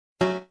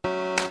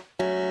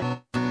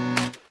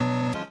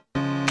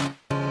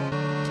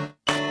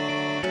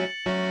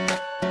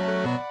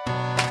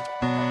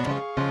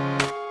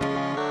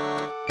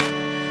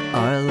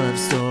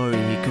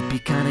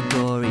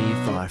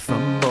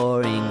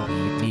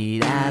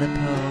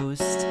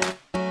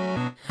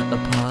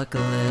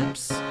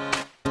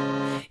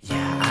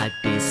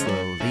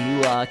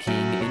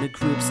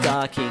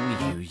stalking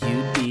you,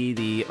 you'd be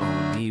the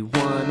only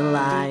one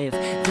alive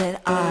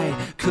that I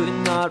could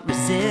not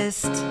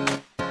resist.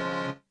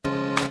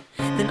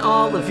 Then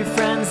all of your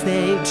friends,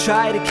 they'd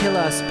try to kill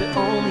us, but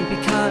only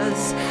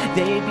because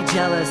they'd be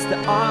jealous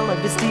that our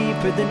love is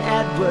deeper than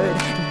Edward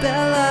and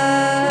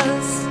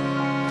Bella's.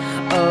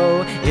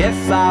 Oh,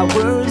 if I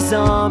were a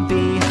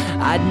zombie,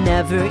 I'd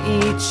never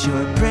eat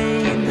your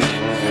brain.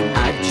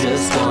 I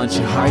just want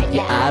your heart,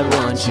 yeah, I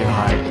want your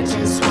heart, I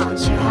just want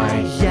your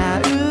heart.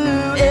 Yeah,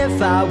 ooh,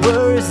 if I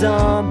were a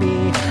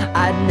zombie,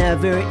 I'd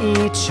never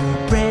eat your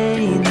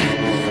brain.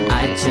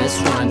 I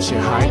just want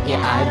your heart,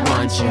 yeah, I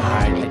want your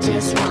heart, I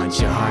just want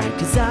your heart,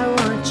 'cause I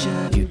want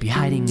you. You'd be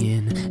hiding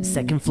in a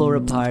second floor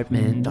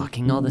apartment,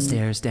 knocking all the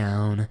stairs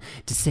down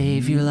to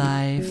save your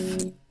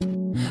life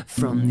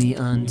from the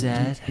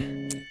undead.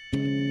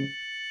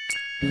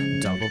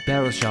 Double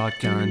barrel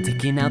shotgun,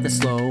 taking out the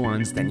slow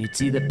ones. Then you'd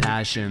see the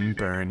passion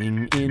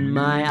burning in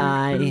my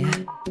eye,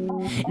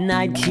 and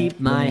I'd keep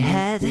my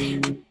head.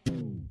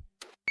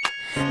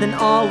 Then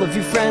all of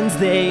your friends,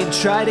 they'd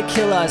try to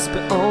kill us,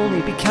 but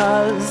only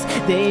because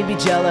they'd be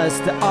jealous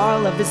that our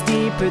love is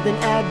deeper than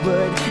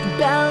Edward and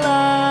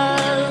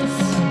Bella's.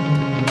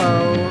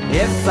 Oh,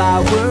 if I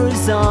were a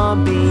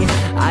zombie,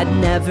 I'd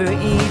never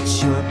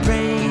eat your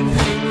brain.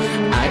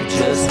 I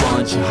just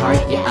want your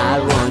heart, yeah, I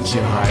want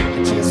your heart,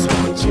 I just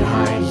want your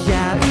heart.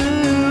 Yeah,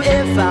 ooh,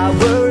 if I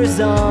were a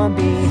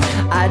zombie,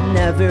 I'd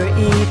never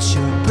eat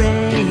your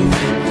brain.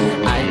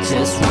 I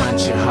just want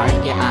your heart,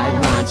 yeah, I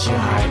want your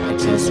heart, I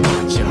just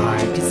want your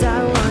heart, 'cause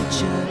I want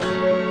you.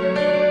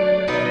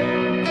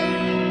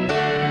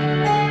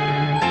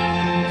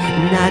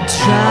 And I'd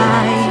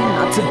try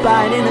not to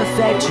bite and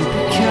affect you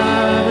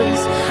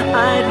because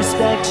I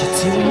respect you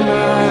too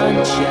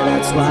much. Yeah,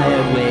 that's why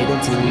I'd wait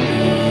until we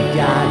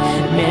got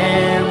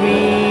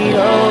married.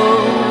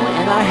 Oh,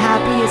 and our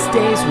happiest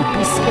days would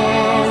be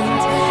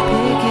spent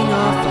picking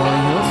off all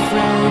your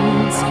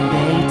friends, and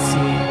they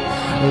too.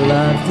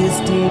 Love this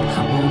deep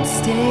won't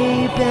stay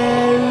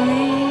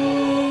buried.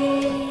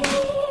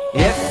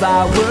 If I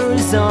were a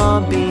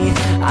zombie,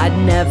 I'd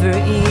never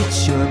eat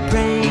your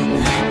brain.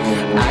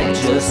 I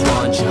just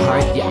want your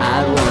heart, yeah, I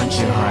want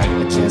your heart,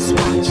 I just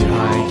want your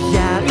heart.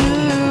 Yeah,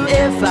 ooh,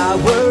 if I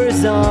were a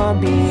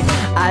zombie,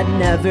 I'd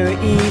never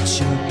eat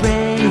your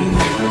brain.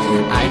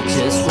 I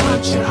just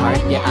want your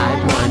heart, yeah, I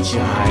want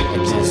your heart, I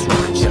just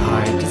want your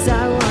heart, 'cause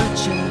I want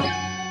you.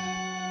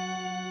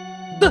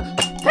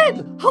 Ben,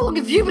 how long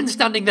have you been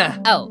standing there?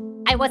 Oh,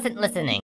 I wasn't listening.